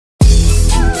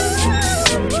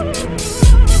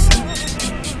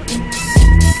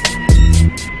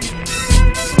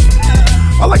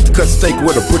steak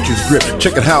with a butcher's grip.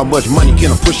 Checking how much money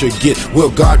can a pusher get. Well,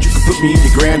 God, you can put me in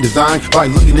your grand design by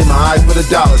looking in my eyes for the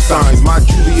dollar signs. My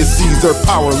Julius Caesar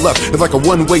power lust is like a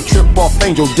one-way trip off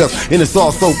angel dust, and it's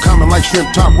all so common like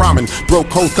shrimp top ramen. Broke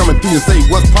hoes coming through and say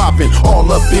what's poppin'. All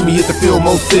up in me at the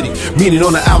Fillmore City. Meaning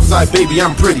on the outside, baby,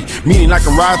 I'm pretty. Meaning I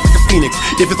can rise like a phoenix.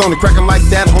 If it's on the crackin' like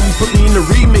that, homie, put me in the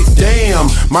remix. Damn,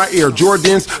 my Air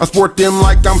Jordans, I sport them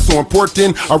like I'm so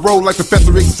important. I roll like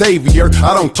Professor Xavier.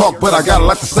 I don't talk, but I got a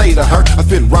lot to say to her. I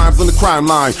spit rhymes on the crime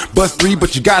line. Bust 3,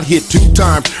 but you got hit 2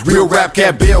 times. Real rap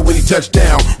cat bail when he touched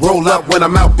down. Roll up when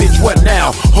I'm out, bitch, what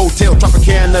now? Hotel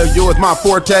Tropicana, yours my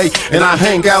forte. And I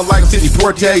hang out like City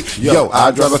Porte. Yo,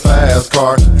 I drive a fast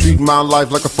car, treat my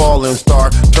life like a falling star.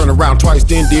 Turn around twice,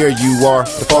 then there you are.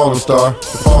 The falling star,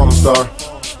 the falling star.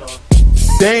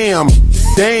 Damn,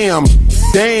 damn,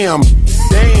 damn.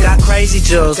 Got crazy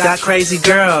jewels, got crazy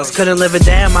girls. Couldn't live a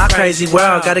day in my crazy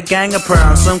world. Got a gang of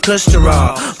pearls, some kush to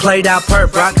roll. Played out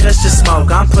perp, brought kush to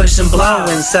smoke. I'm pushing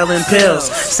blowing, selling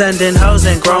pills. Sending hoes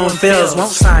and growing fields.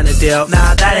 Won't sign a deal,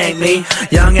 nah, that ain't me.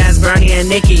 Young ass Bernie and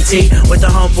Nickatina with the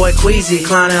homeboy Queasy,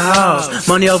 clowning hoes.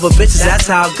 Money over bitches, that's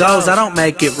how it goes. I don't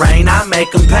make it rain, I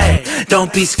make them pay.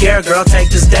 Don't be scared, girl, take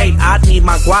this date. I need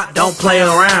my guap, don't play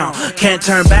around. Can't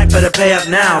turn back, better pay up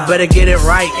now. Better get it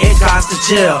right, it costs to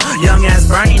chill. Young ass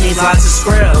Bernie needs lots of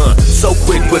skrill. So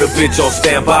quick, put a bitch on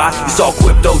standby. It's all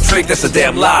crypto trick, that's a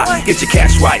damn lie. Get your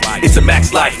cash right, it's a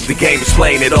max life. The game is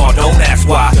playing it all, don't ask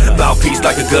why. Mouthpiece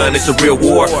like a gun, it's a real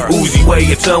war. Uzi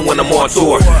weigh a ton when I'm on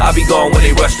tour. I be gone when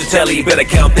they rush the telly. Better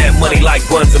count that money like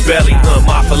buns and belly.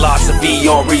 My philosophy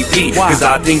on repeat, cause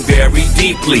I think very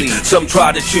deeply. Some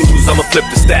try to choose, I'ma flip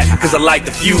the stack, cause I like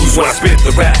the fuse when I spit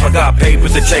the rap. I got paper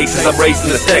to chase as I'm racing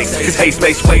the stakes. Cause haste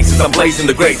makes waste as I'm blazing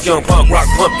the grapes. Young punk rock,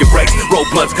 pump your brakes. Roll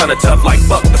blunts kinda tough like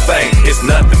fuck the fame. It's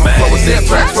nothing, man. Flow is dead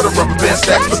tracks for the rubber band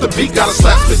stacks, but the beat got a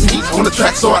slap, spitting heat on the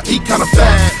track, so I eat kinda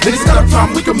fast. Niggas got a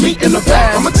problem, we can meet in the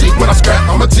back. I'm a T when I scrap,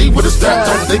 I'm a T with a strap.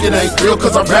 Don't think it ain't real,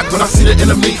 cause I rap. When I see the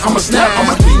enemy, I'ma snap.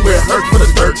 I'm a T where it hurt for the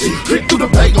dirt. Creep through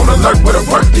the bay on alert with a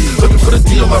work beat. Looking for the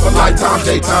deal of a lifetime,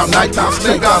 daytime, nighttime.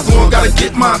 Snake eyes on, gotta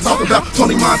get mine. Talk about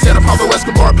Tony Montana, Pablo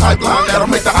Escobar pipeline.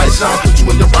 That'll make the ice shine, put you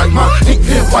in your right mind. Ink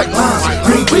pen, white lines,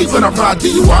 green weed when I ride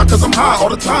DUI, cause I'm high all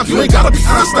the time. You ain't gotta be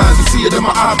Einstein to see it in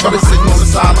my eyes. Probably sitting on the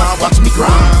sideline watching me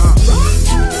grind.